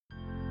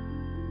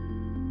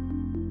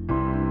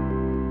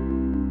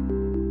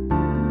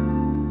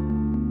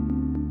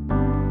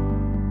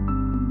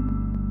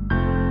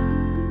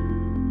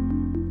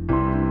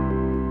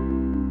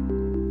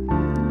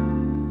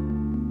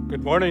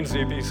Good morning,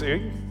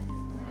 ZPC.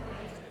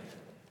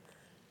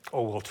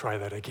 Oh, we'll try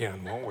that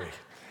again, won't we?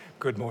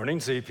 Good morning,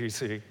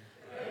 ZPC.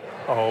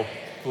 Oh,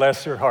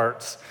 bless your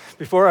hearts.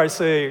 Before I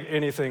say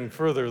anything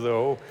further,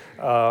 though,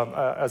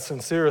 a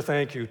sincere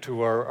thank you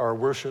to our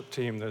worship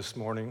team this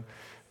morning,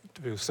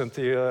 to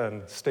Cynthia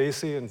and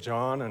Stacy and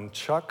John and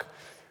Chuck,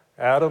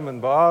 Adam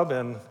and Bob,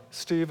 and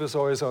Steve is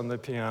always on the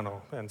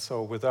piano. And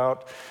so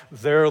without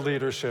their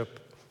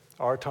leadership,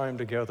 our time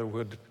together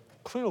would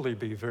clearly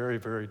be very,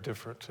 very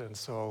different. And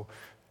so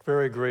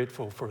very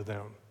grateful for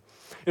them.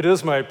 It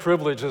is my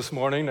privilege this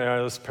morning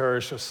as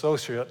parish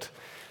associate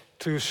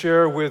to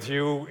share with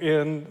you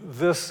in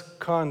this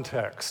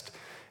context.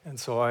 And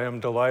so I am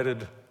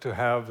delighted to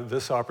have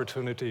this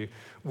opportunity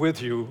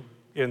with you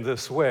in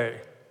this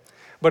way.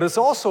 But it's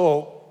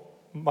also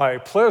my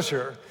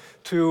pleasure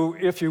to,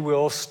 if you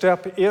will,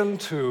 step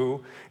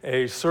into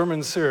a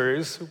sermon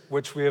series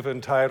which we have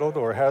entitled,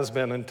 or has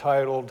been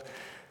entitled,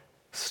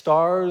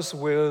 Stars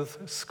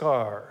with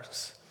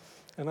Scars.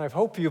 And I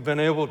hope you've been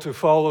able to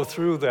follow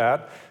through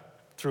that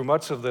through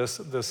much of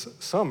this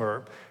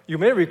summer. You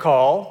may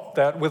recall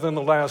that within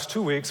the last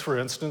 2 weeks, for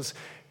instance,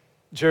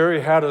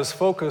 Jerry had us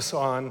focus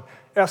on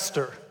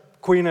Esther,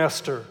 Queen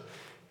Esther,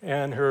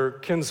 and her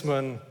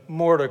kinsman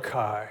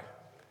Mordecai.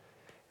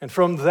 And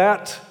from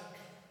that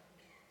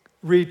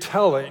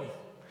retelling,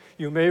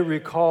 you may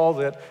recall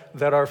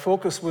that our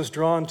focus was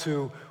drawn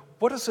to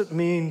what does it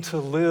mean to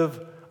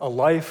live a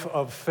life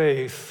of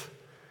faith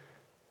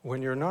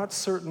when you're not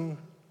certain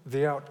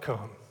the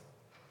outcome?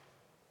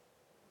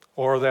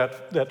 Or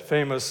that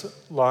famous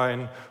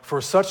line,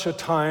 for such a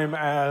time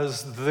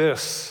as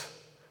this.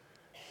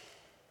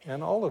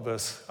 And all of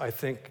us, I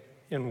think,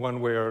 in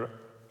one way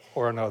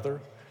or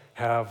another,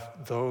 have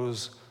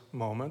those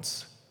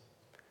moments.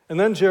 And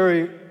then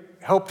Jerry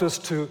helped us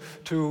to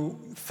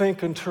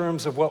think in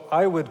terms of what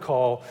I would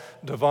call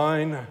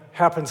divine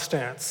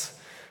happenstance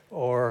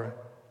or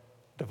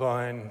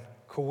divine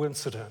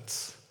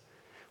coincidence.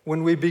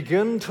 When we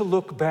begin to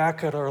look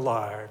back at our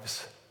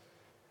lives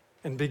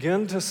and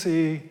begin to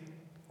see,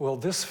 well,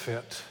 this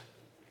fit,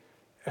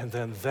 and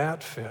then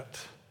that fit,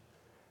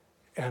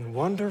 and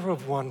wonder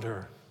of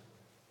wonder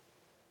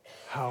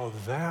how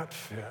that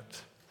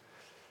fit.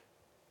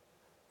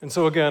 And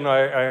so again,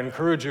 I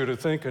encourage you to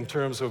think in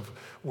terms of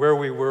where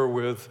we were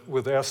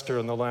with Esther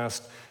in the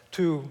last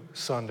 2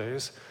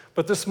 Sundays.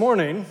 But this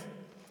morning,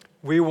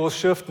 we will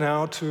shift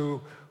now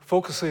to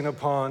focusing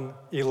upon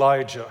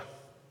Elijah.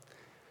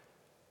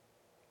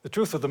 The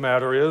truth of the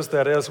matter is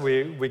that as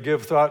we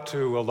give thought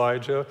to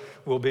Elijah,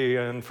 we'll be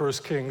in 1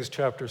 Kings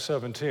chapter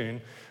 17.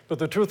 But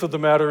the truth of the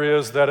matter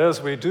is that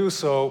as we do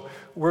so,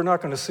 we're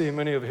not going to see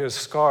many of his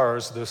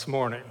scars this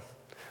morning.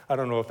 I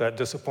don't know if that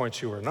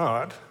disappoints you or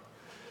not.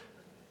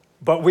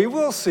 But we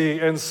will see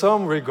in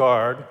some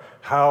regard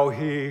how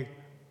he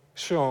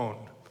shone,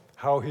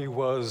 how he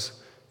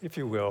was, if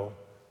you will,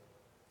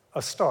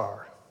 a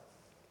star.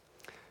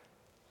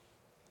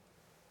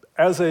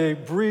 As a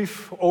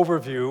brief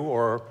overview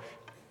or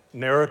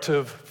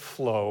narrative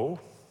flow,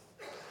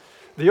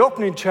 the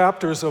opening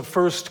chapters of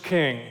 1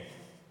 King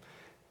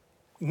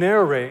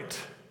narrate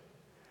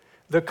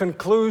the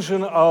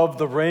conclusion of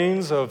the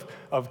reigns of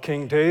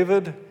King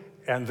David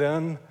and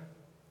then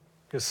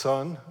his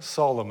son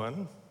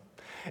Solomon.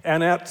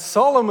 And at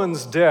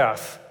Solomon's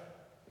death,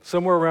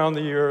 somewhere around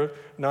the year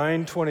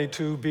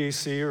 922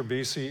 BC or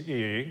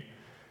BCE,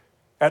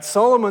 at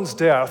Solomon's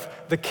death,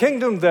 the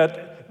kingdom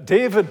that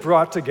David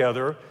brought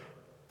together,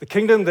 the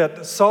kingdom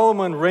that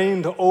Solomon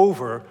reigned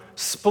over,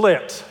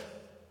 split.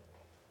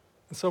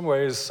 In some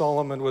ways,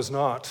 Solomon was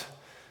not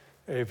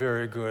a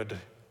very good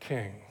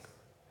king.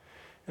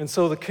 And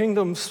so the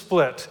kingdom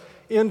split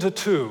into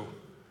 2.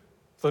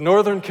 The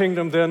northern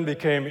kingdom then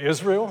became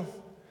Israel.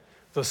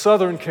 The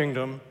southern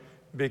kingdom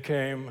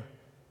became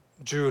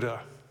Judah.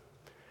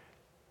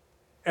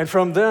 And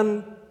from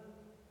then,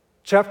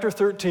 chapter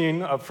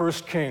 13 of 1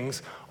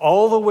 Kings,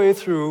 all the way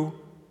through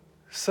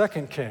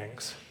 2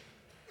 Kings,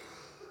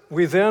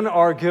 we then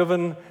are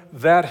given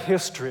that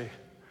history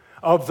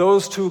of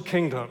those 2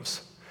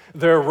 kingdoms,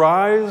 their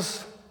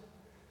rise,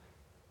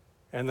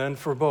 and then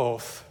for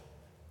both,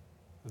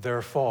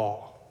 their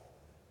fall.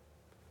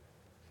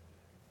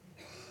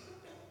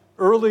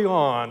 Early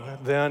on,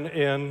 then,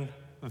 in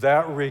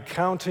that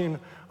recounting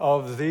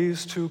of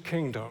these 2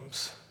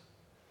 kingdoms,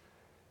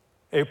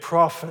 a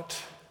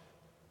prophet,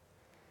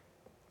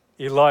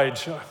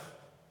 Elijah,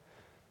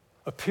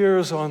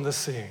 appears on the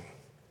scene.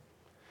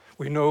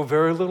 We know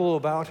very little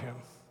about him,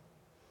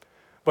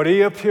 but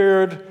he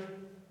appeared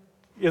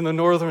in the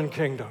northern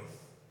kingdom.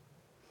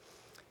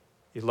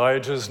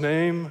 Elijah's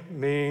name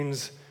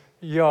means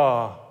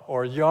Yah,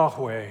 or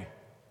Yahweh,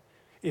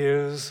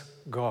 is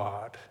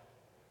God.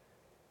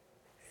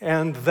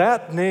 And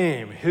that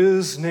name,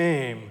 his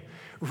name,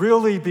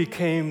 really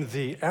became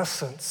the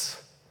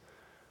essence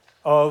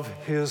of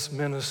his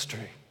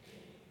ministry.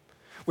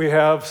 We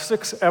have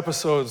 6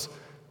 episodes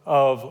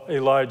of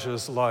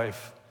Elijah's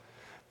life,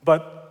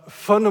 but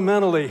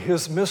fundamentally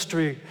his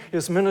ministry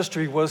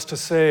was to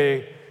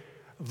say,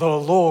 the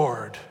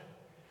Lord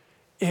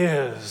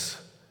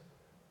is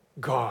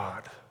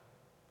God.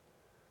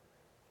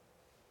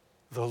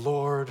 The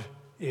Lord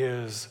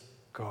is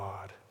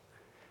God.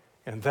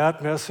 And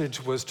that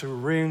message was to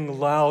ring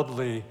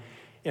loudly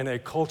in a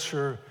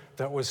culture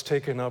that was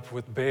taken up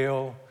with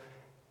Baal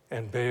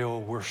and Baal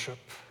worship.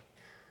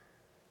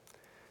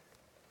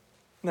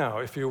 Now,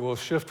 if you will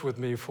shift with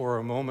me for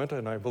a moment,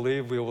 and I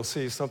believe we will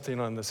see something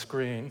on the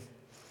screen.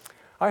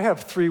 I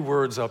have 3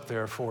 words up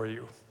there for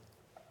you.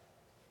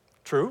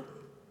 True?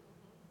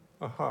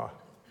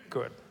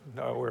 Good.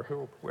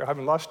 No, we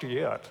haven't lost you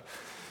yet.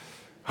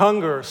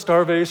 Hunger,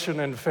 starvation,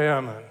 and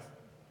famine.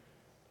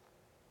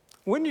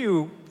 When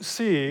you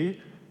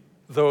see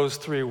those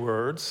 3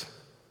 words,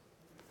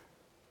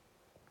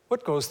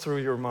 what goes through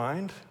your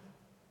mind?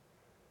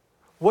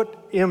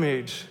 What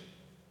image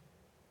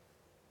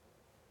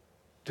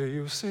do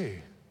you see?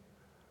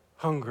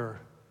 Hunger,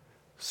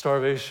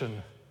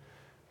 starvation,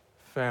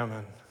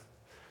 famine.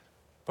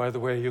 By the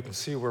way, you can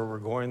see where we're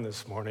going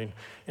this morning,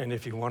 and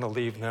if you want to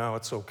leave now,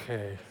 it's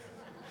okay.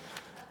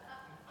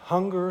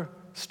 Hunger,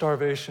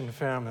 starvation,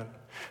 famine.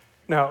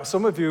 Now,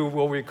 some of you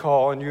will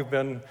recall, and you've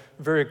been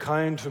very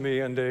kind to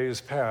me in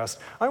days past,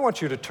 I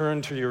want you to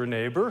turn to your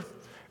neighbor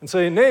and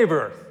say,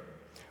 neighbor,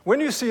 when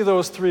you see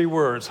those 3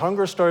 words,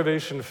 hunger,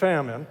 starvation,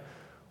 famine,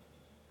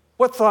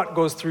 what thought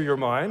goes through your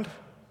mind?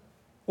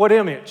 What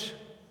image?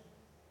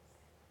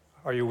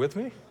 Are you with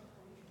me?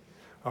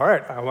 All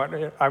right, I'm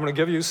going to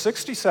give you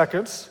 60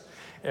 seconds,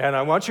 and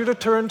I want you to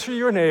turn to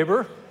your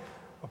neighbor.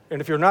 And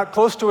if you're not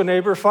close to a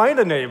neighbor, find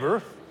a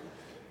neighbor,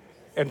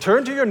 and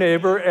turn to your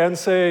neighbor and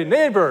say,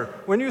 neighbor,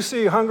 when you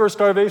see hunger,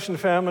 starvation,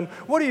 famine,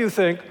 what do you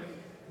think?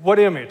 What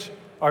image?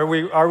 Are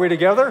we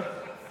together?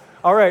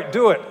 All right,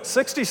 do it.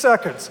 60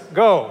 seconds.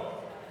 Go.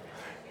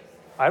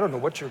 I don't know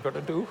what you're going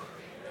to do.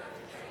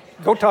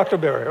 Go talk to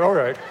Barry. All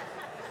right.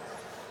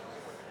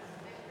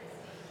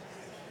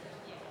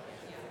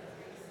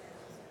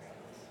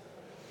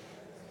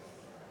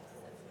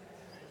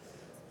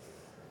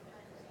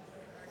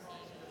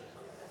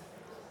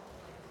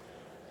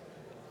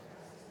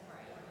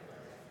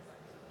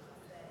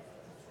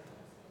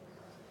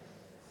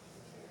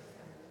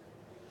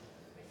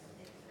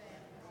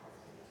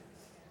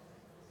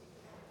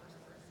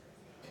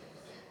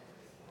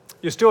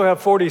 You still have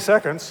 40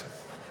 seconds.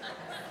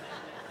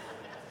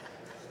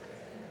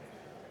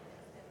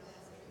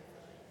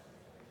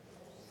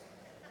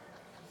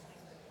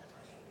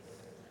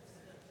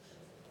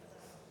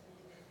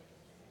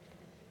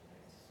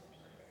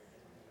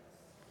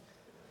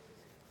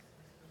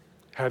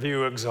 Have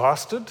you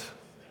exhausted?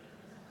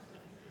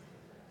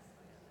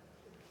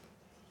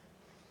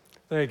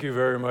 Thank you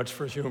very much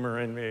for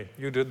humoring me.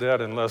 You did that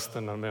in less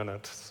than a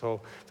minute,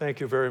 so thank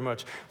you very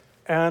much.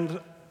 And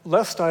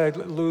lest I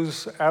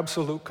lose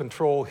absolute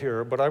control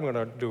here, but I'm going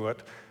to do it,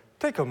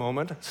 take a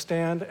moment,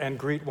 stand and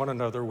greet one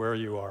another where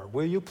you are.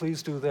 Will you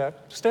please do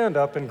that? Stand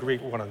up and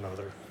greet one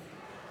another.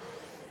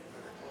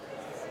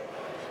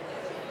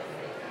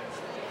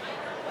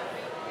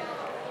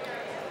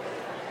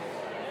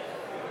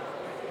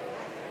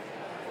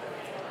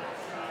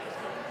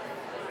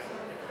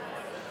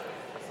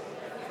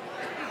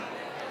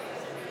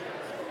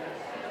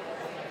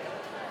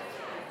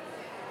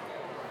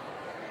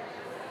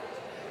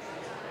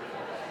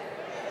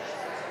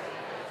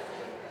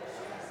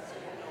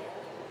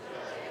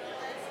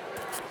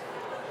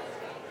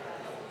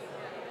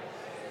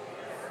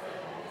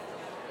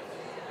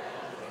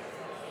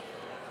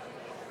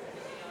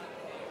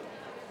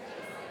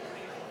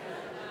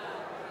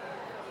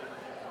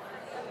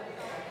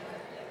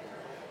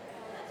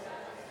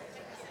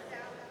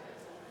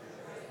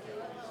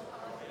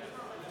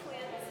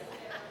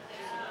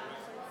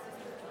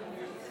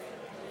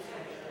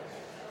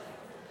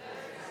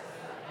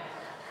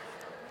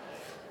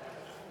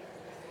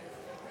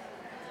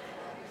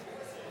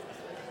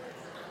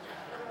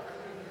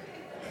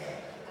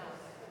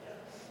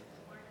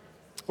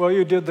 Well,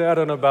 you did that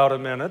in about a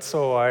minute,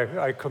 so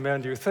I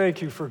commend you.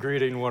 Thank you for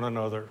greeting one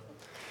another.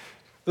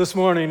 This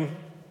morning,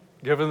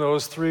 given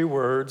those 3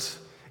 words,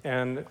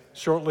 and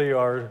shortly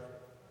our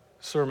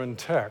sermon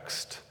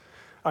text,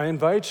 I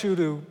invite you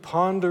to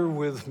ponder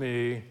with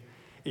me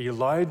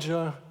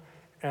Elijah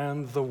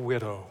and the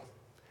widow.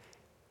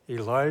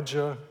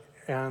 Elijah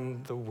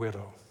and the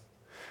widow.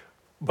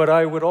 But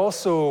I would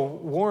also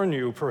warn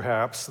you,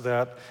 perhaps,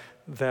 that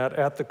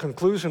at the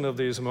conclusion of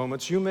these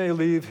moments, you may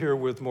leave here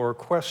with more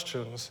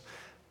questions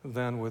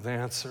than with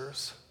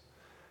answers.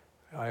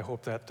 I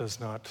hope that does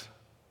not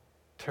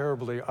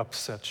terribly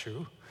upset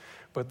you,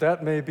 but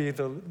that may be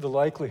the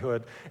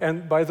likelihood.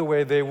 And by the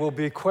way, they will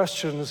be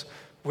questions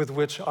with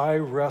which I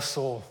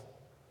wrestle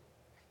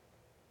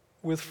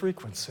with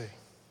frequency.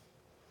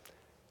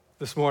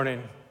 This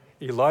morning,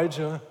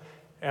 Elijah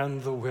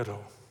and the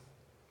widow.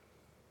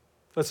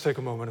 Let's take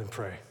a moment and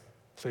pray,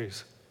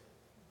 please.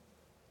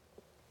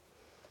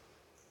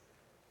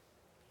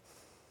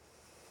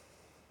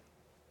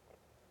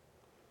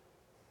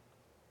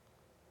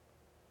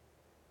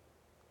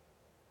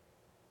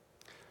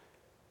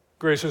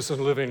 Gracious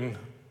and living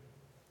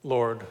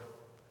Lord,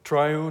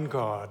 triune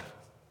God,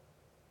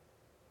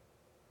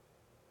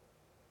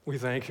 We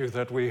thank you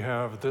that we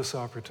have this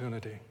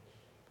opportunity,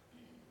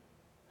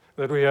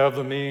 that we have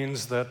the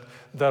means that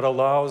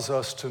allows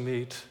us to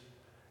meet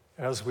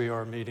as we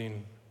are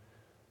meeting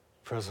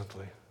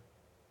presently.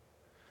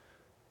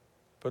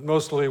 But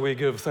mostly we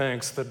give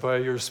thanks that by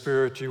your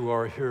Spirit you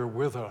are here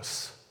with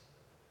us.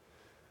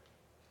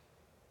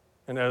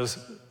 And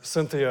as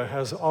Cynthia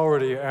has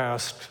already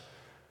asked,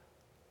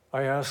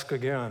 I ask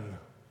again,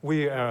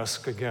 we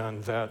ask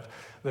again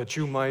that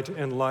you might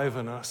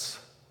enliven us,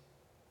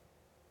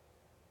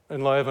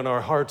 enliven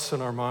our hearts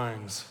and our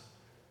minds.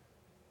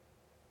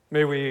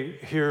 May we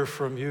hear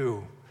from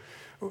you.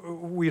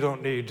 We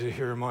don't need to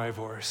hear my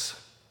voice.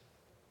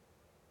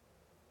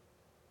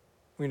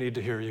 We need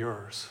to hear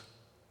yours.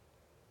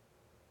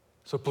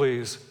 So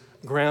please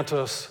grant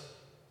us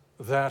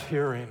that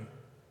hearing.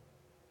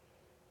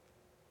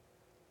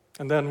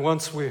 And then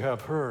once we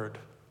have heard,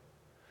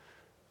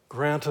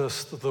 grant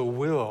us the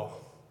will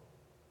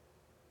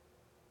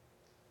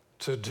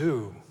to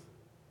do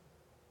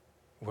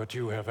what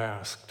you have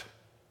asked.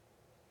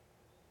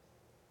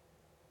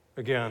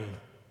 Again,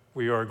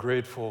 we are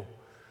grateful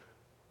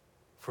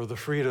for the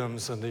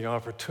freedoms and the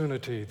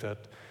opportunity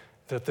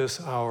that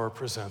this hour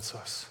presents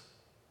us.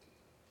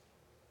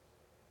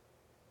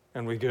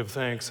 And we give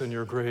thanks in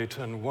your great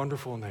and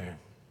wonderful name.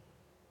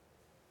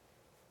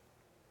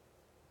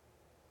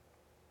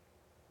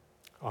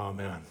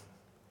 Amen.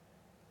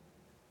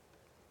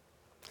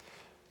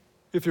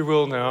 If you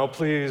will now,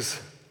 please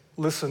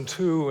listen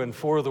to and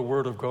for the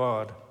Word of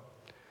God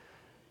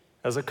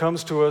as it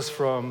comes to us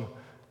from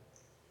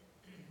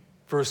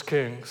 1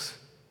 Kings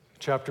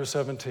chapter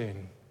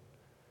 17,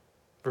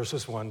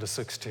 verses 1 to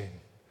 16.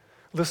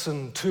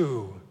 Listen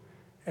to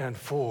and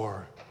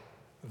for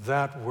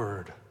that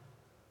Word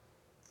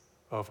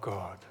of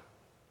God.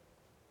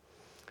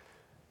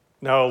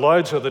 Now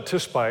Elijah the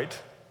Tishbite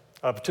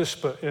of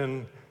Tishbe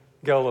in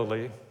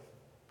Galilee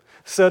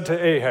said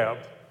to Ahab,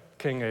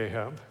 King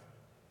Ahab,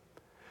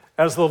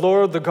 "As the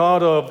Lord, the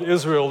God of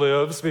Israel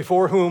lives,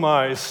 before whom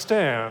I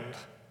stand,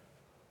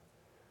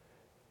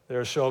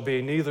 there shall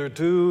be neither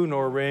dew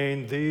nor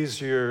rain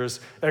these years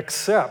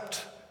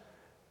except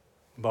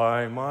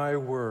by my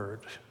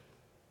word."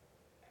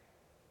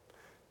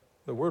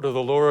 The word of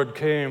the Lord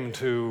came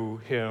to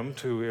him,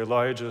 to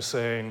Elijah,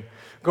 saying,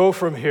 "Go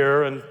from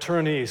here and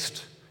turn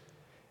east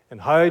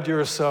and hide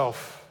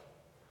yourself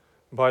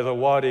by the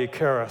Wadi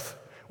Kerith,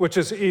 which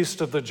is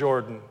east of the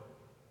Jordan.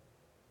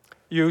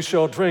 You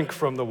shall drink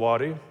from the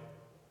wadi,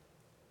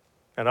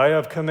 and I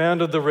have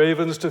commanded the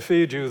ravens to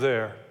feed you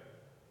there."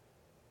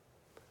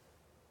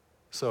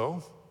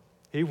 So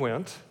he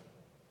went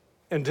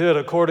and did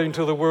according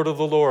to the word of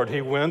the Lord.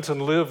 He went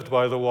and lived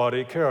by the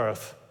Wadi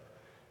Kerith,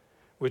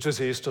 which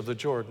is east of the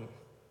Jordan.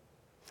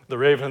 The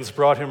ravens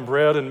brought him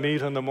bread and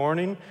meat in the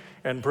morning,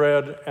 and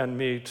bread and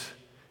meat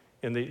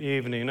in the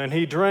evening, and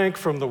he drank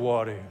from the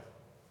wadi.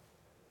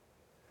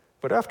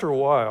 But after a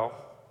while,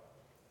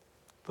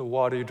 the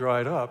wadi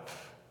dried up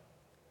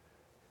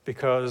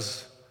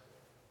because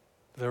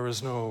there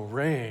was no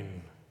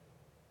rain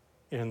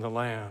in the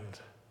land.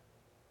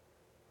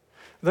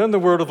 Then the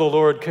word of the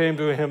Lord came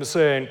to him,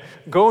 saying,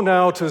 "Go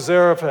now to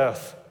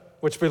Zarephath,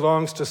 which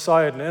belongs to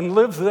Sidon, and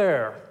live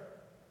there,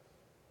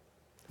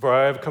 for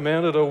I have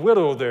commanded a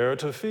widow there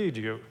to feed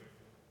you."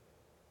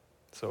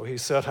 So he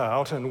set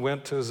out and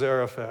went to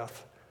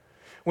Zarephath.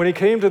 When he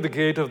came to the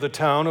gate of the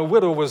town, a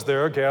widow was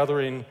there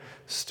gathering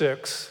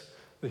sticks.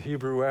 The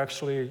Hebrew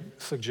actually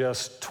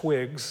suggests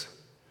twigs.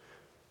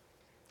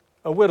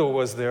 A widow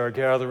was there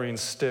gathering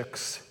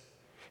sticks.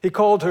 He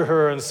called to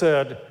her and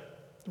said,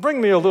 "Bring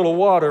me a little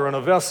water in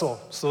a vessel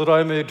so that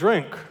I may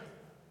drink."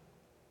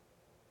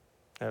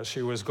 As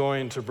she was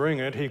going to bring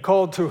it, he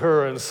called to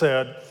her and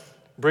said,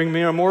 "Bring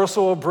me a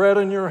morsel of bread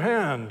in your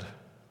hand."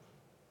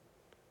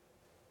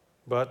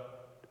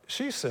 But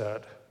she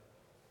said,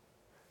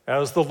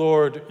 "As the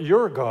Lord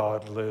your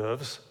God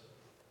lives,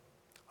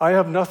 I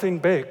have nothing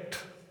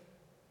baked,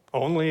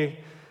 only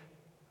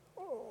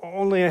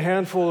a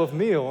handful of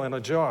meal in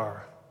a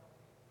jar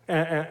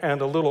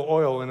and a little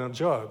oil in a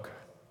jug.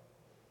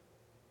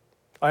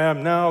 I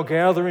am now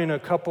gathering a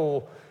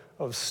couple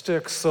of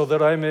sticks so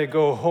that I may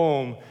go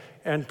home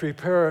and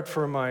prepare it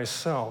for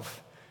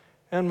myself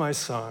and my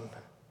son,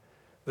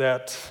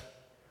 that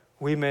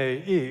we may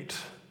eat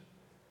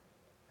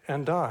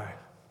and die."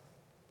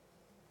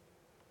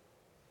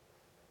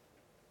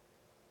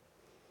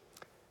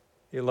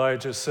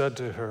 Elijah said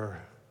to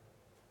her,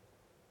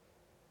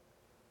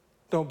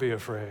 "Don't be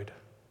afraid.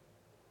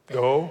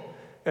 Go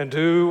and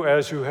do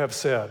as you have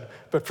said,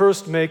 but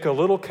first make a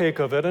little cake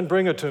of it and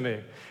bring it to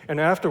me, and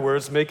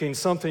afterwards making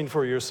something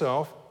for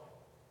yourself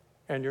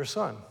and your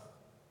son.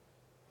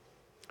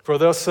 For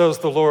thus says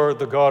the Lord,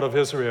 the God of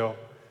Israel,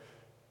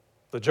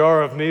 the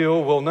jar of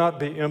meal will not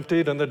be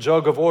emptied and the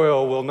jug of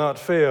oil will not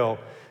fail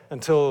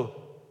until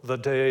the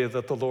day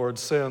that the Lord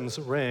sends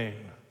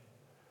rain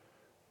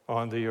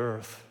on the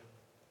earth."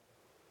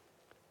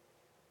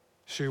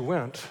 She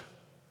went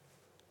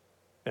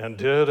and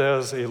did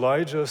as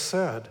Elijah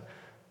said,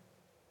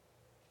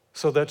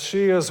 so that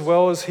she as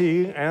well as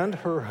he and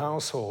her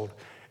household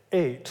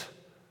ate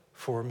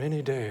for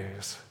many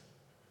days.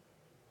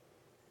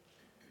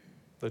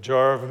 The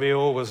jar of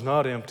meal was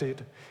not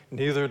emptied,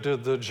 neither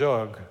did the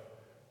jug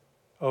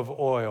of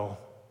oil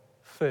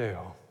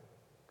fail,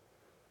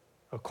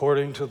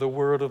 according to the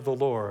word of the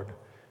Lord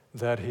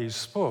that he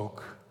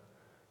spoke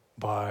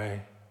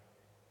by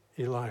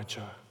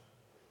Elijah.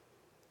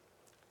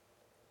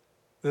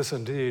 This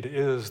indeed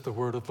is the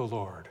word of the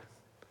Lord.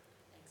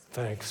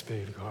 Thanks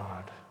be to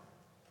God.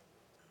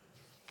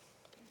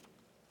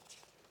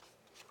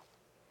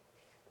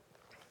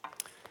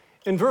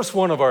 In verse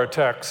 1 of our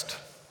text,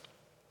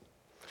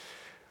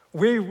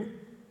 we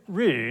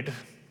read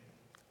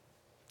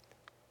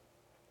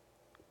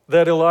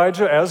that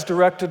Elijah, as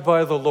directed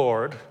by the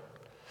Lord,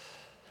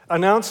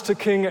 announced to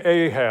King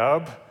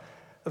Ahab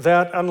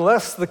that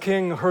unless the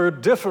king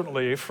heard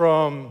differently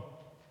from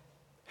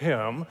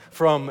him,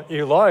 from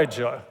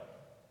Elijah,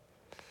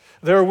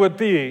 there would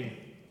be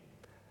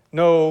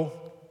no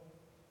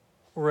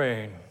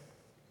rain.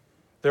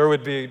 There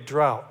would be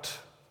drought.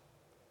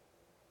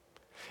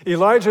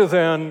 Elijah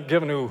then,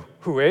 given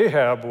who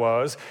Ahab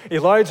was,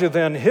 Elijah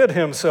then hid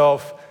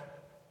himself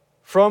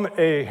from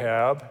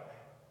Ahab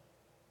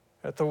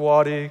at the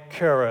Wadi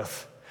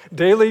Kerith,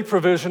 daily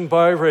provisioned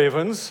by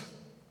ravens,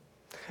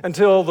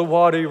 until the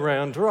wadi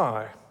ran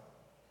dry.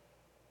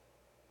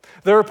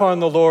 Thereupon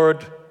the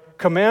Lord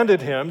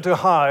commanded him to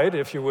hide,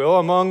 if you will,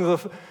 among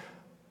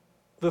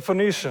the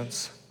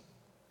Phoenicians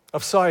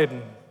of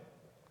Sidon,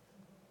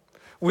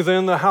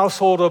 within the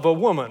household of a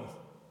woman,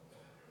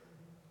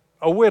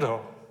 a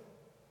widow.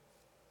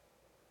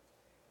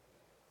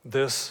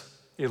 This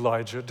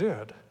Elijah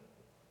did.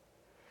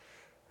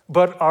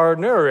 But our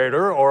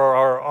narrator, or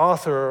our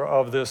author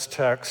of this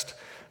text,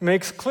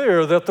 makes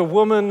clear that the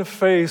woman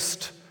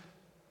faced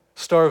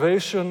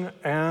starvation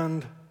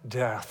and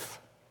death.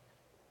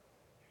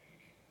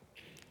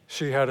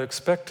 She had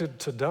expected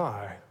to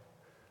die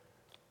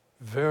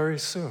very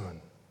soon.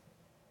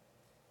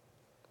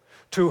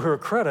 To her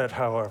credit,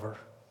 however,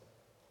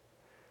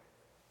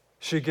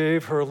 she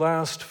gave her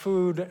last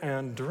food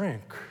and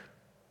drink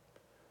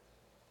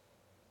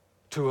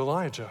to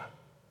Elijah.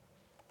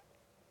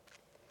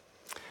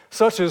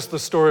 Such is the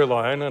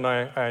storyline, and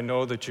I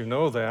know that you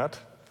know that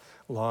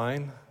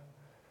line.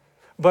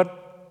 But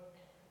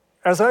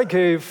as I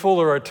gave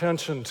fuller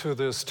attention to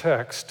this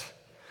text,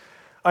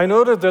 I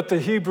noted that the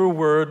Hebrew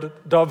word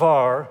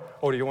davar,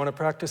 do you want to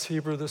practice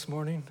Hebrew this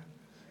morning?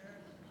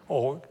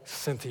 Oh,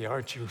 Cynthia,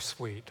 aren't you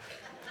sweet?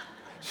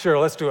 Sure,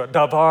 let's do it.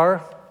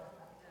 Davar.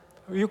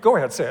 You go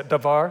ahead, say it.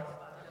 Davar.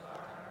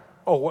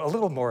 Oh, a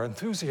little more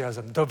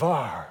enthusiasm.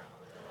 Davar.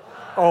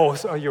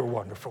 Oh, you're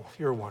wonderful.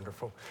 You're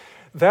wonderful.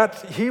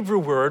 That Hebrew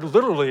word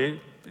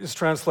literally is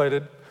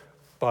translated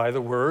by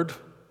the word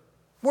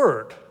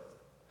word.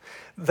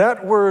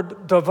 That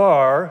word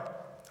davar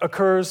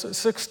occurs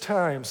 6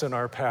 times in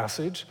our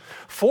passage,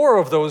 4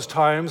 of those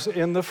times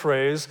in the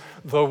phrase,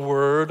 the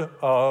word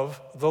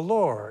of the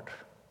Lord.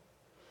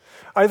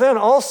 I then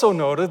also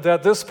noted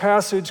that this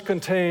passage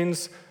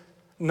contains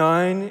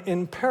 9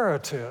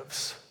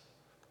 imperatives,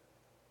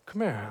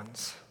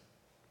 commands,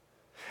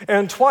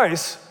 and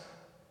twice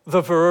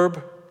the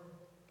verb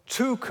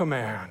to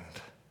command.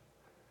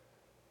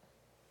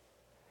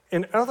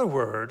 In other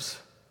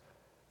words,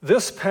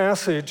 this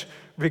passage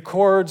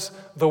records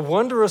the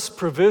wondrous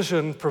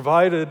provision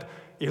provided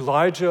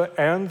Elijah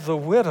and the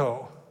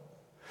widow,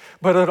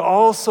 but it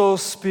also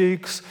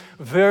speaks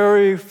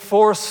very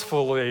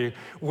forcefully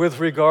with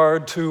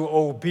regard to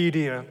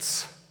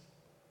obedience.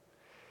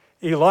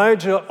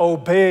 Elijah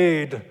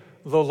obeyed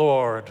the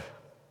Lord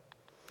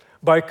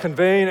by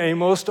conveying a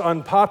most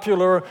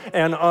unpopular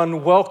and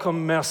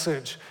unwelcome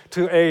message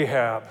to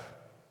Ahab,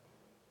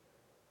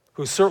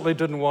 who certainly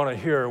didn't want to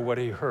hear what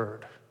he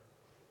heard.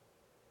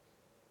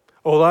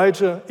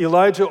 Elijah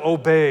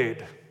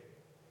obeyed.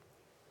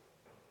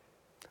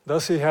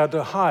 Thus he had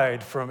to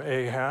hide from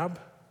Ahab.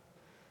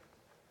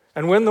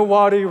 And when the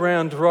wadi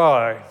ran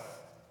dry,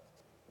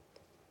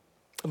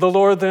 the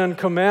Lord then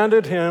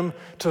commanded him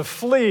to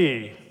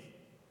flee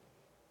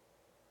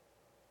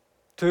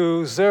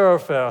to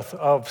Zarephath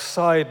of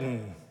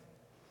Sidon,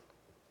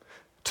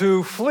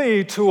 to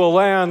flee to a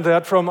land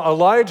that, from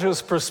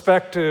Elijah's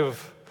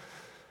perspective,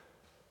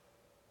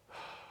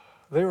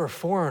 they were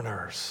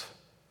foreigners.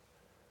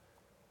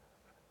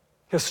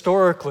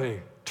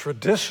 Historically,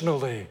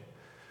 traditionally,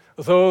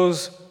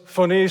 those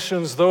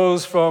Phoenicians,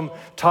 those from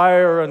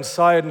Tyre and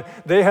Sidon,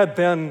 they had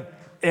been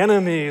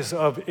enemies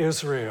of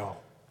Israel.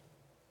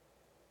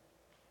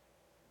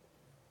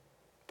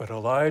 But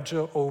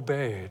Elijah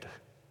obeyed.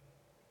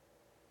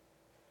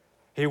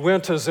 He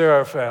went to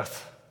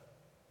Zarephath.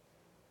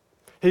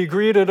 He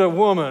greeted a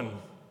woman,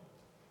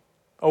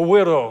 a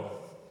widow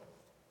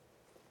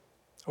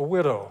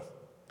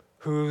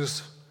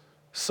whose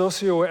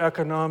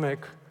socioeconomic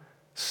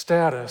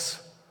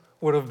status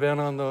would have been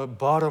on the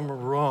bottom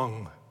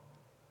rung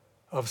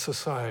of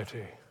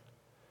society.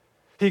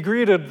 He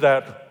greeted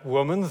that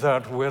woman,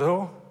 that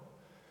widow,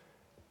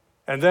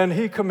 and then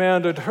he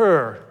commanded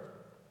her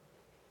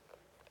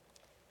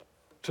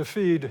to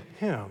feed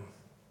him,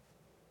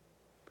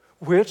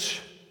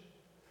 which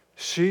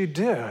she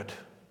did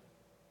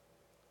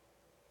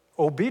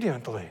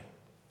obediently.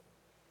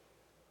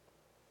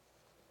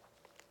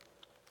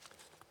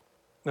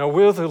 Now,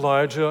 with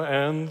Elijah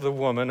and the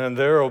woman and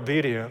their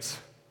obedience,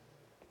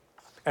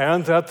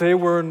 and that they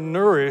were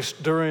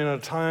nourished during a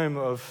time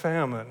of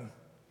famine,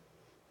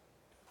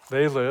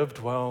 they lived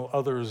while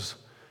others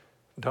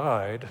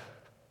died,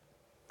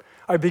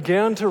 I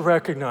began to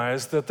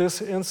recognize that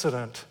this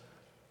incident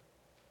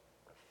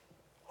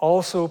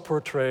also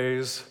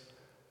portrays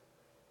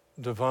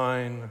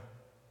divine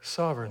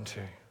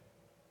sovereignty.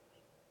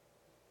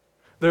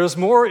 There's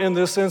more in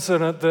this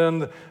incident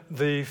than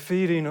the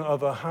feeding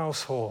of a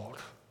household.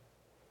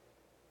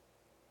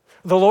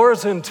 The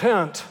Lord's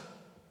intent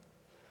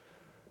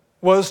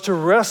was to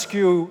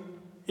rescue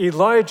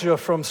Elijah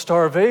from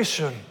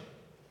starvation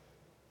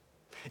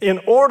in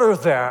order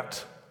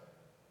that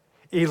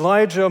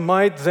Elijah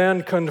might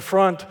then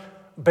confront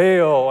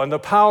Baal and the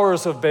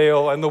powers of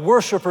Baal and the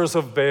worshipers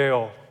of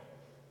Baal.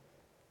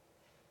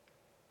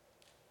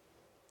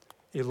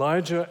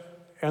 Elijah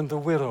and the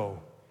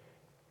widow,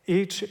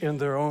 each in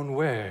their own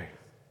way,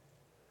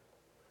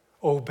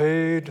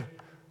 obeyed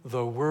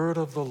the word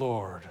of the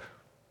Lord.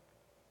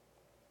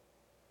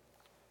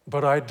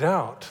 But I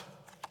doubt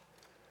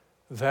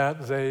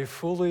that they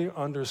fully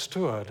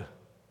understood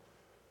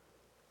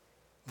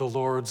the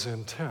Lord's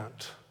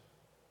intent.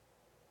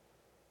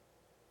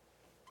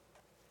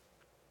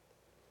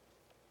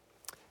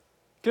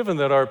 Given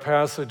that our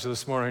passage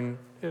this morning,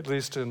 at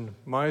least in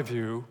my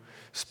view,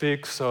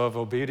 speaks of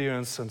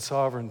obedience and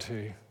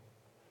sovereignty,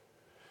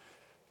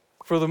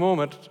 for a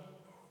moment,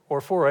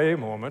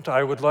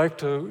 I would like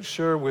to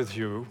share with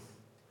you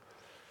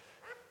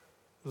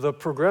the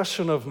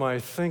progression of my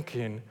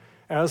thinking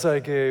as I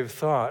gave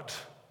thought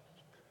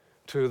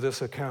to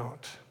this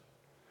account,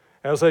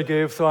 as I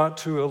gave thought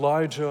to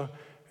Elijah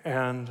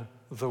and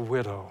the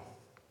widow.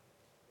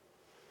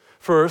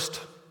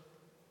 First,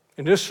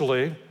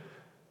 initially,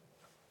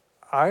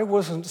 I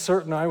wasn't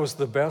certain I was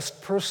the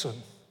best person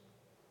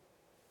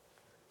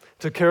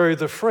to carry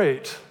the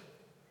freight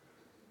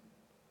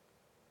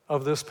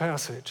of this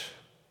passage.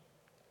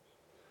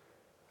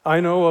 I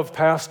know of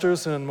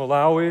pastors in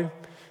Malawi,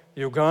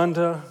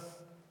 Uganda,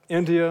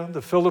 India,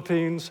 the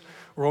Philippines,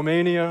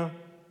 Romania,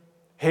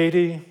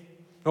 Haiti,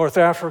 North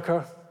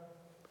Africa.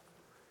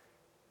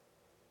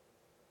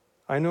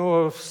 I know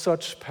of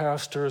such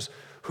pastors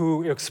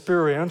who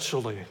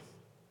experientially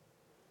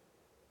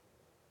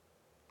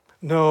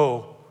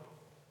know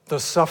the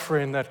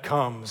suffering that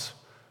comes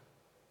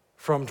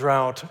from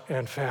drought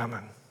and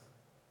famine,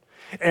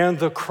 and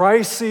the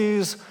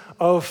crises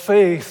of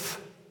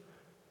faith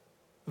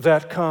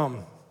that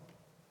come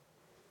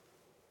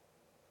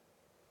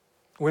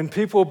when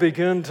people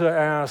begin to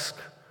ask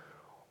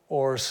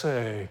or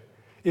say,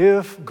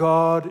 if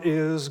God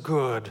is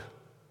good,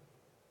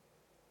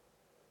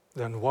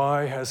 then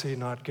why has He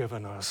not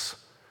given us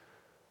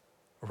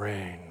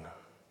rain?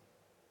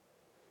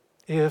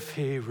 If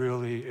He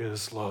really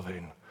is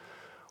loving,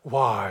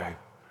 why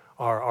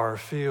are our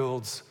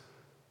fields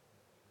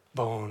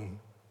bone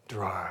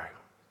dry?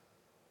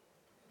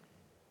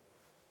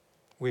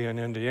 We in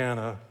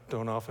Indiana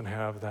don't often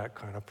have that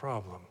kind of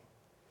problem.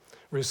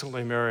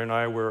 Recently, Mary and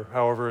I were,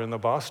 however, in the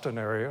Boston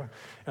area,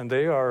 and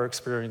they are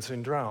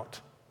experiencing drought.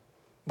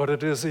 But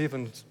it is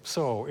even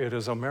so, it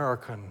is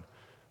American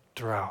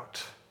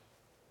drought.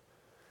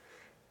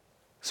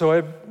 So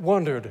I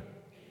wondered,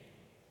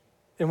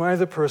 am I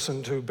the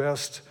person to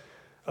best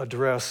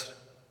address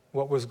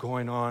what was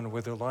going on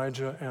with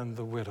Elijah and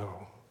the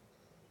widow?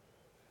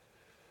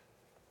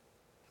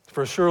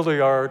 For surely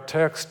our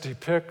text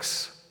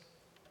depicts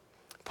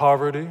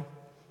poverty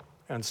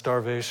and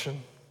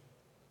starvation.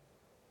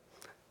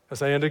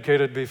 As I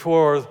indicated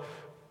before,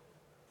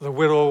 the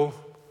widow,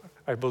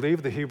 I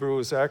believe the Hebrew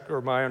is accurate,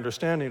 or my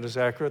understanding is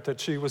accurate, that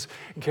she was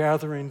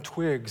gathering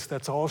twigs.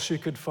 That's all she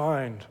could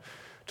find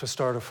to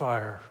start a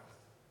fire.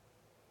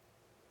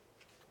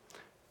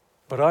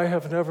 But I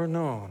have never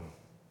known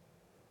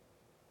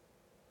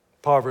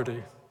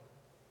poverty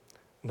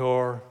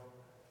nor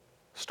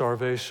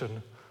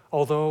starvation,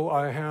 although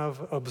I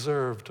have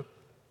observed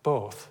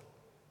both.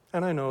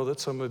 And I know that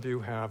some of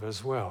you have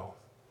as well.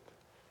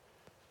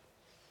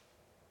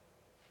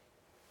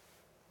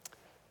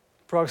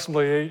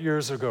 Approximately 8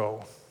 years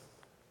ago,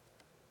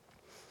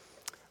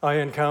 I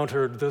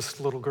encountered this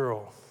little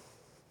girl.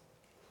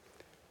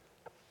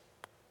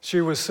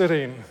 She was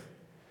sitting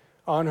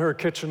on her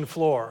kitchen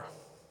floor.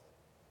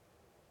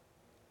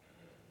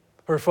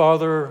 Her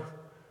father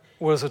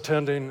was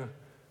attending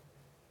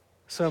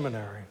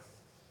seminary.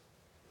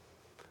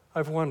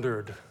 I've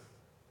wondered,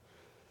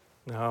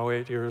 now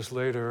 8 years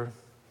later,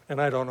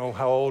 and I don't know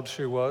how old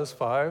she was,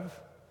 5.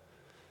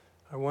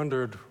 I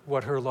wondered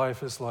what her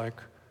life is like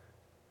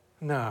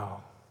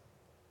now.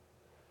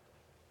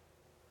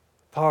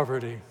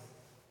 Poverty.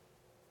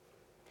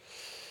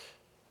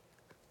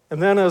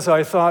 And then as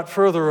I thought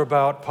further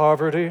about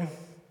poverty,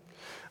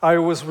 I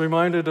was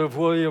reminded of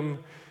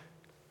William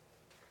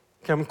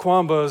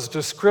Kamkwamba's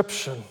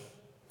description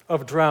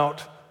of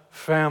drought,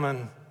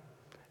 famine,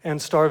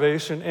 and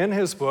starvation in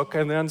his book,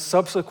 and then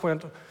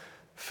subsequent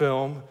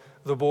film,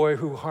 The Boy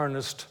Who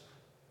Harnessed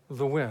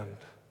the Wind.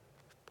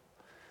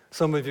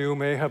 Some of you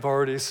may have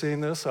already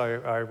seen this.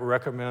 I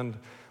recommend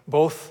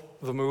both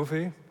the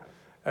movie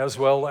as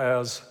well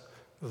as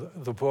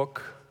the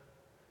book.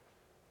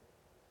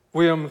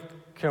 William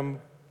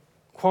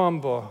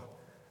Kamkwamba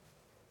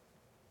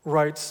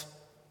writes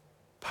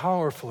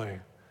powerfully,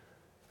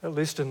 at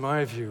least in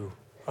my view,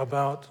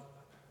 about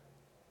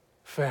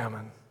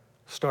famine,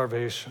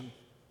 starvation.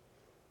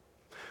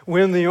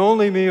 When the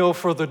only meal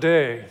for the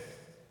day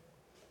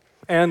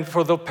and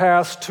for the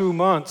past 2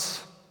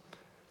 months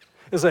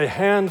is a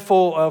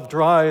handful of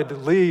dried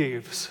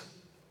leaves,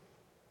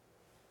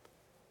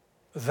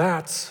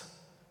 that's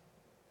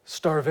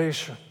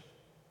starvation.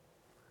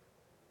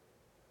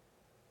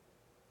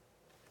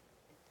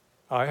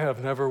 I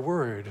have never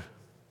worried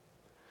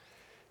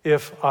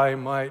if I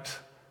might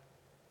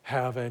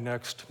have a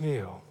next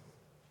meal,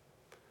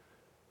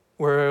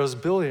 whereas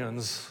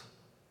billions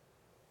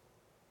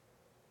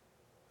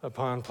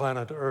upon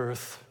planet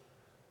Earth,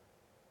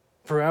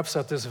 perhaps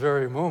at this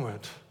very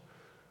moment,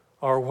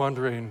 are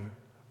wondering,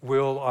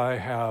 will I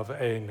have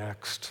a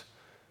next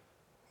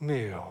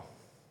meal?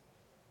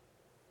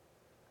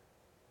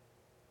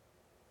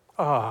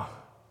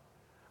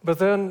 But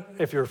then,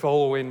 if you're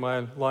following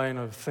my line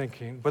of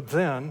thinking, but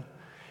then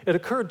it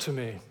occurred to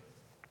me,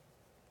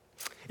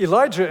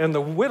 Elijah and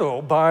the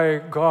widow, by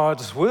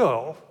God's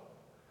will,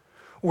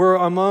 were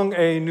among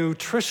a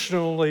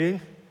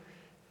nutritionally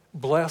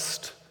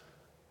blessed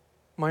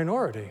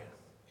minority.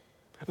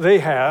 They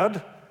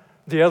had,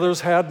 the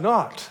others had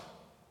not.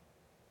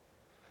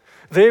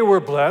 They were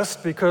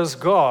blessed because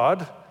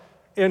God,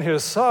 in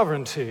his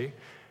sovereignty,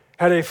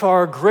 had a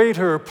far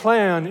greater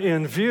plan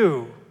in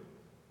view,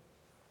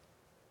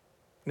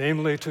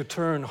 namely to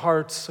turn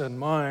hearts and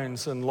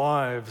minds and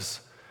lives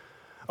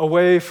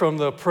away from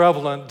the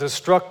prevalent,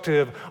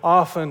 destructive,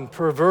 often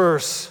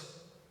perverse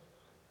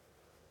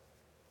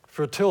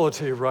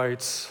fertility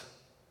rites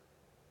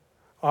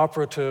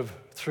operative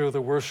through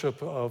the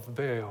worship of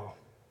Baal.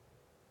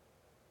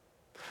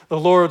 The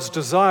Lord's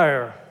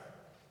desire,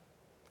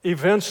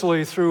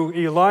 eventually through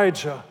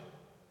Elijah,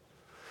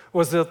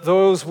 was that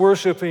those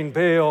worshiping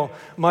Baal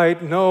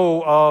might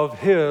know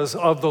of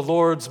the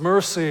Lord's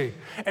mercy,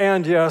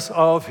 and yes,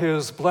 of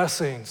his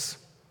blessings.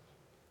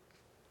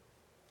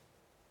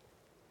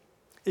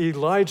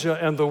 Elijah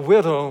and the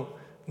widow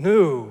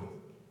knew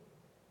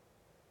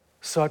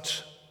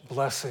such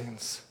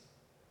blessings,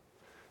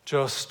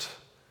 just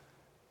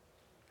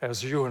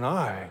as you and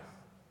I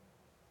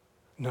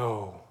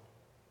know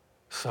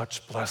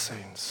such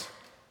blessings.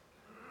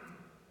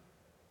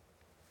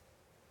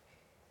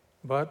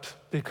 But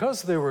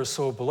because they were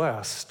so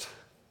blessed,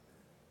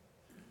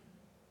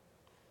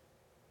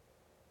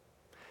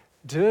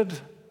 did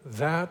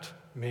that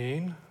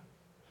mean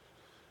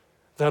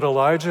that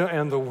Elijah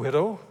and the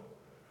widow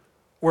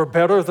were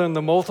better than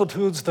the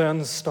multitudes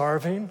then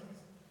starving?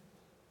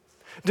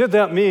 Did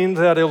that mean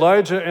that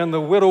Elijah and the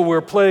widow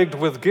were plagued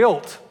with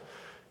guilt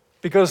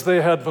because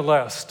they had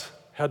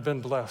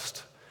been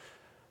blessed?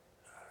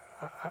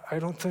 I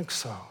don't think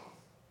so.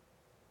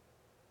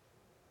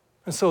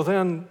 And so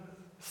then,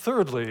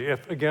 thirdly,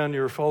 if again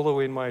you're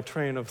following my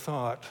train of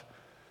thought,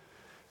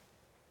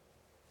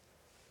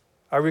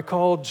 I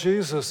recall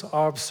Jesus'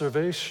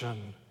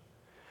 observation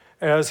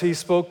as he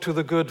spoke to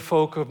the good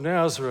folk of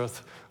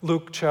Nazareth,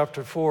 Luke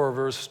chapter 4,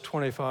 verse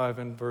 25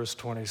 and verse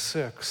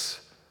 26.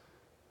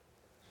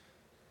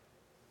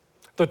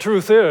 The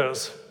truth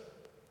is,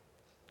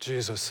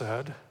 Jesus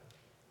said,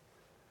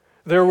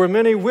 there were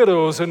many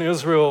widows in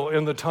Israel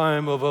in the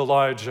time of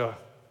Elijah,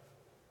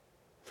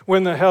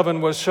 when the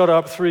heaven was shut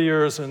up 3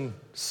 years and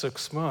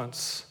 6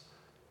 months,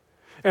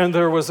 and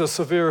there was a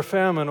severe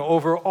famine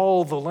over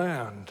all the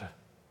land.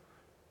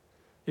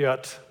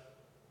 Yet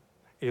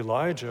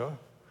Elijah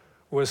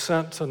was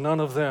sent to none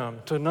of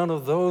them, to none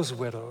of those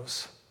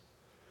widows,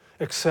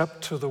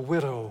 except to the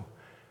widow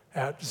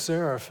at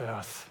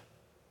Zarephath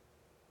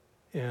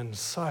in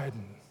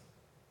Sidon.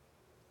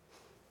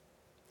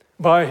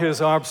 By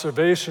his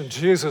observation,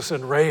 Jesus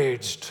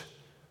enraged.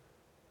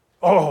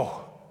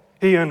 Oh,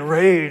 he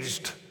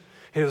enraged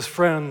his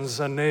friends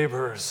and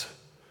neighbors.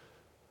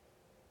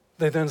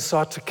 They then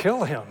sought to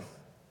kill him.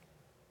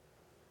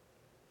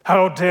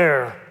 How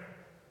dare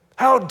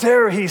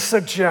he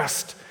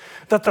suggest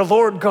that the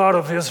Lord God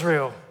of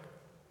Israel,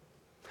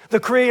 the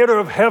creator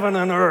of heaven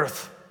and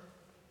earth,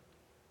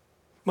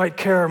 might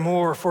care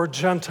more for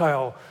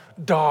Gentile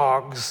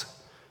dogs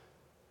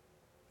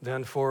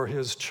than for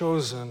his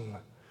chosen,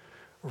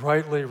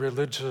 rightly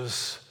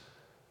religious,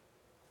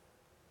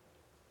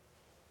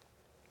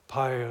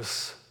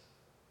 pious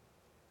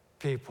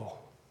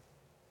people.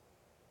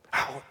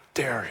 How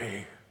dare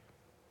he?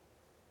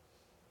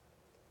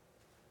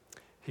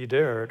 He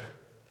dared,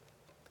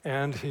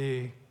 and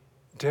he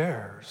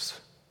dares,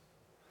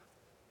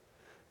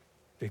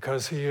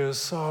 because he is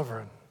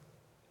sovereign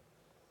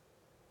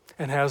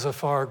and has a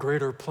far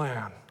greater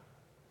plan,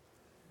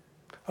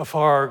 a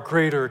far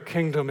greater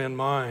kingdom in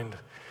mind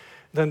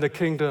than the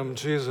kingdom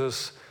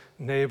Jesus'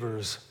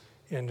 neighbors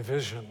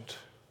envisioned.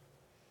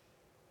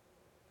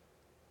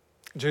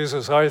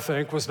 Jesus, I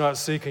think, was not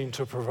seeking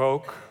to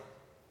provoke.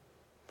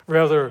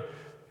 Rather,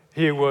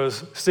 he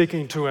was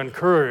seeking to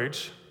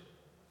encourage.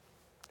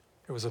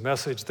 It was a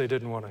message they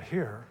didn't want to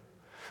hear.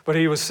 But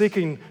he was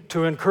seeking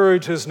to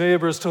encourage his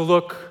neighbors to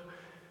look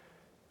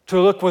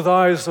with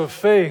eyes of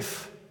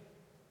faith,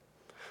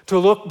 to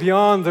look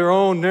beyond their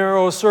own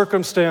narrow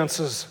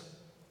circumstances,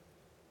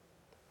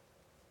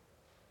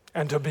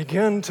 and to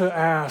begin to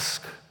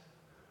ask,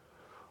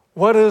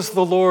 what is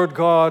the Lord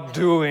God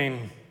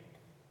doing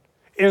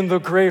in the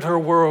greater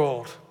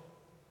world?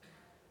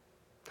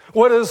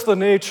 What is the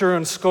nature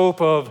and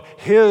scope of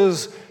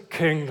his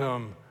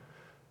kingdom,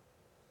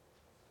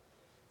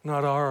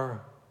 not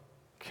our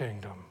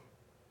kingdom?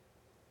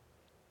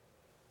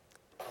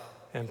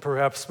 And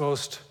perhaps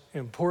most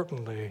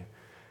importantly,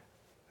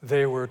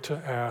 they were to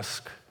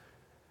ask,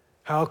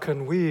 how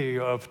can we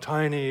of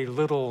tiny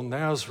little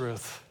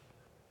Nazareth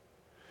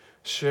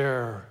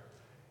share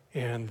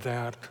in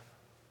that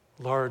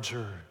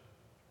larger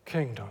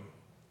kingdom?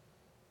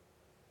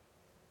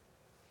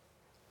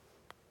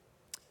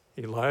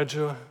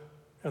 Elijah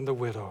and the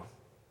widow,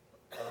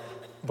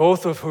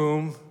 both of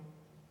whom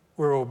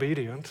were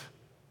obedient,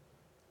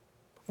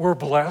 were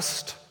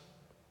blessed,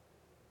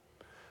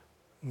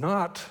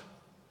 not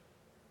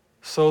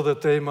so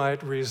that they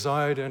might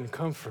reside in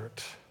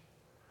comfort,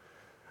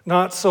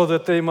 not so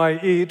that they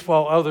might eat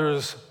while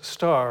others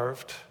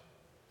starved,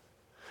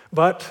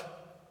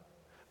 but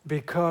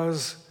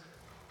because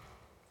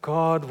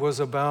God was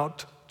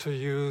about to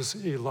use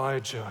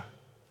Elijah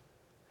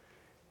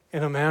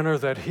in a manner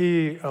that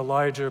he,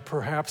 Elijah,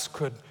 perhaps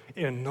could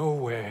in no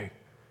way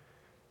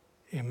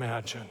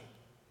imagine.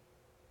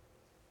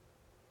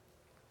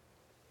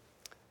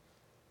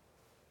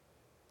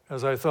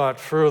 As I thought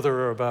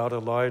further about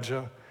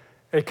Elijah,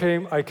 I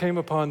came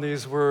upon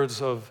these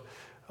words of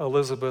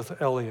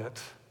Elizabeth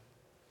Elliot.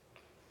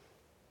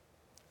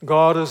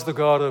 God is the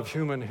God of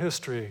human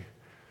history,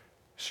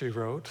 she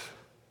wrote,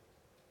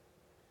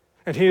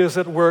 and he is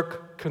at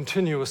work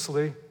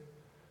continuously,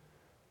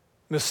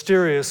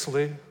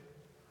 mysteriously,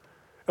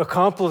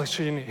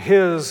 accomplishing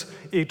his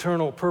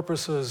eternal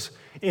purposes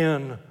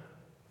in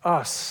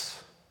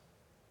us,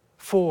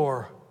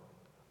 for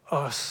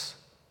us,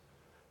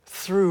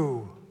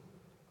 through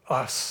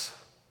us,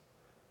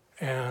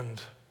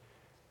 and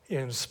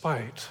in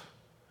spite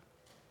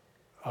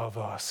of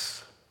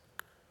us.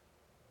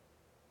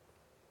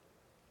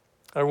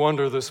 I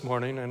wonder this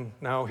morning, and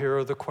now here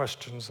are the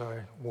questions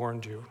I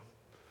warned you.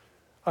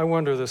 I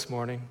wonder this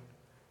morning,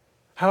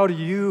 how do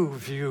you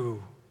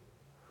view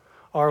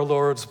our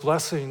Lord's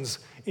blessings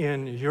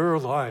in your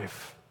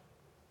life?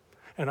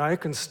 And I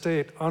can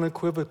state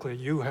unequivocally,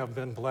 you have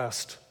been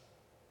blessed,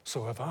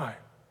 so have I.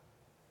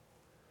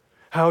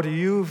 How do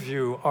you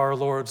view our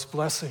Lord's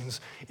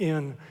blessings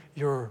in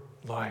your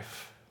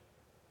life?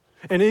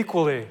 And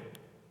equally,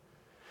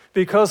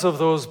 because of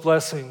those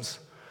blessings,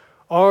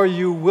 are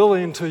you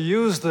willing to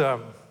use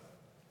them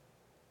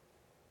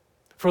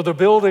for the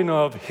building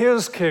of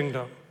his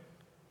kingdom?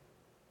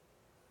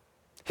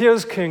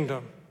 His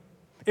kingdom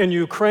in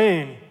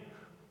Ukraine,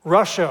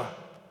 Russia,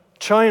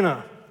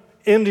 China,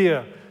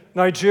 India,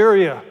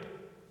 Nigeria,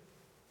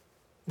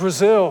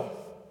 Brazil.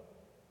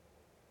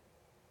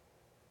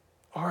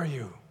 Are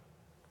you?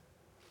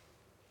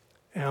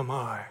 Am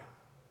I?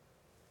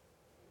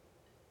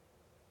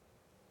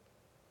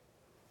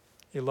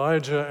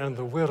 Elijah and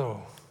the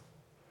widow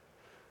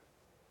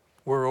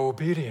were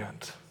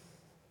obedient.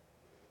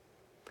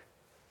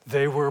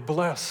 They were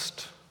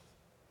blessed.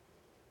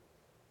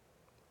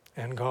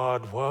 And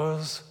God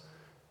was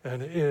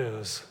and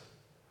is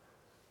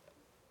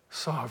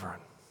sovereign.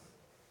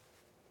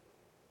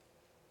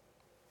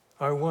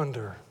 I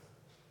wonder,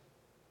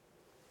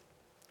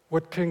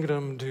 what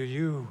kingdom do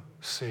you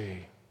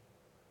see?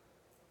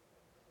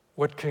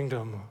 What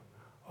kingdom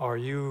are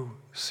you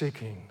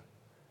seeking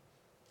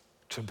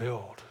to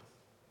build?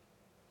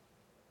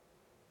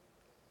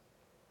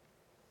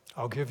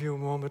 I'll give you a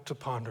moment to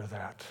ponder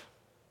that.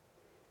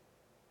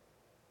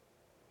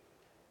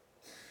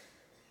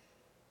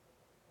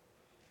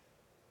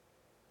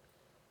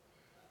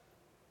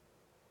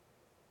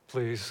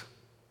 Please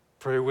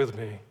pray with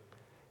me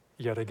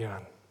yet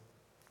again.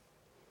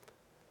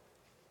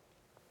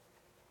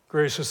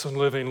 Gracious and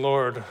living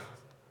Lord,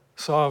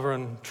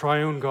 sovereign,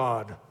 triune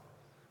God,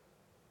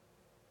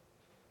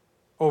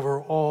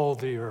 over all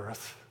the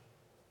earth,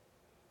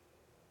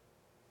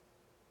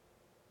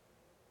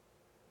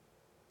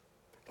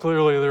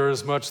 clearly there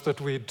is much that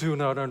we do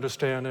not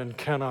understand and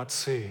cannot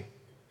see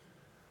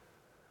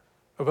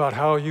about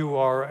how you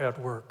are at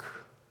work.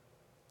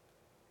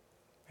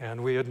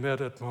 And we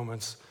admit at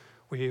moments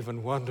we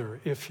even wonder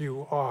if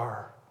you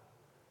are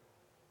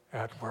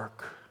at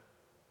work.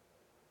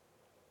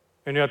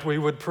 And yet we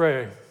would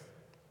pray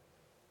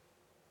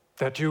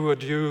that you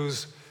would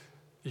use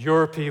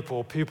your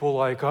people, people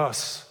like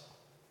us,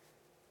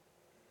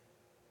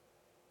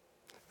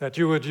 that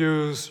you would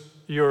use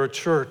your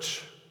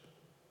church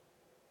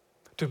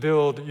to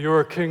build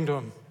your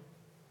kingdom.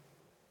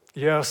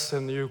 Yes,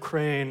 in the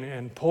Ukraine,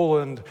 in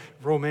Poland,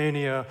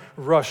 Romania,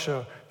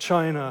 Russia,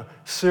 China,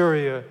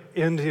 Syria,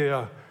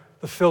 India,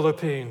 the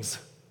Philippines,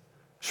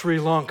 Sri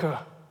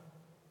Lanka.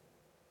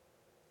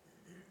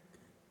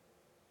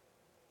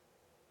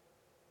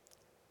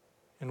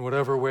 In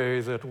whatever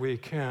way that we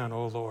can,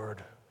 O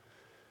Lord,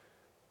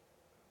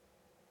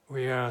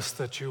 we ask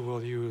that you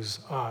will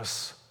use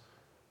us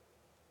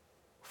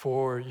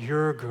for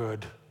your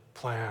good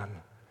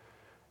plan,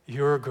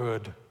 your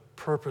good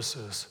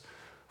purposes,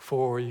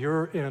 for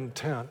your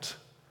intent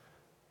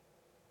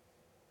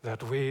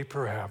that we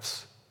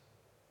perhaps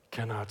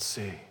cannot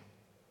see.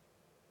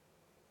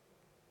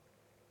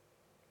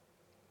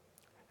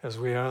 As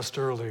we asked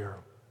earlier,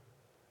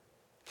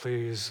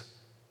 please,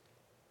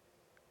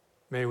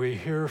 may we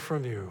hear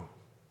from you,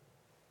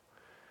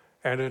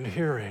 and in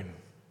hearing,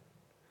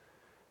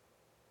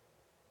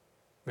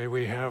 may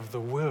we have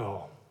the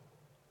will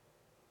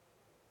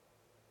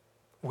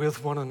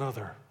with one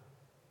another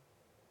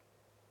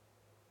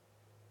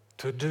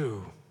to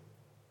do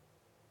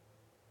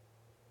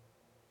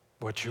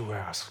what you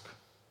ask.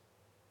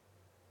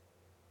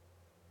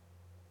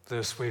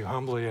 This we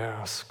humbly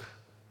ask,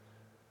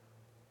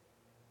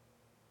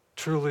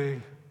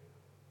 truly,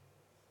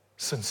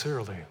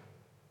 sincerely,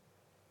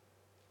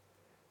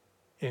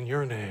 in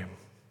your name,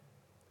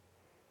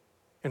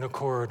 in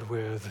accord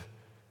with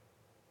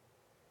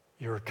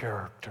your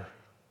character.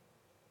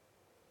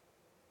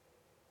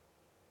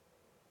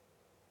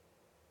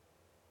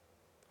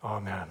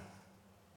 Amen.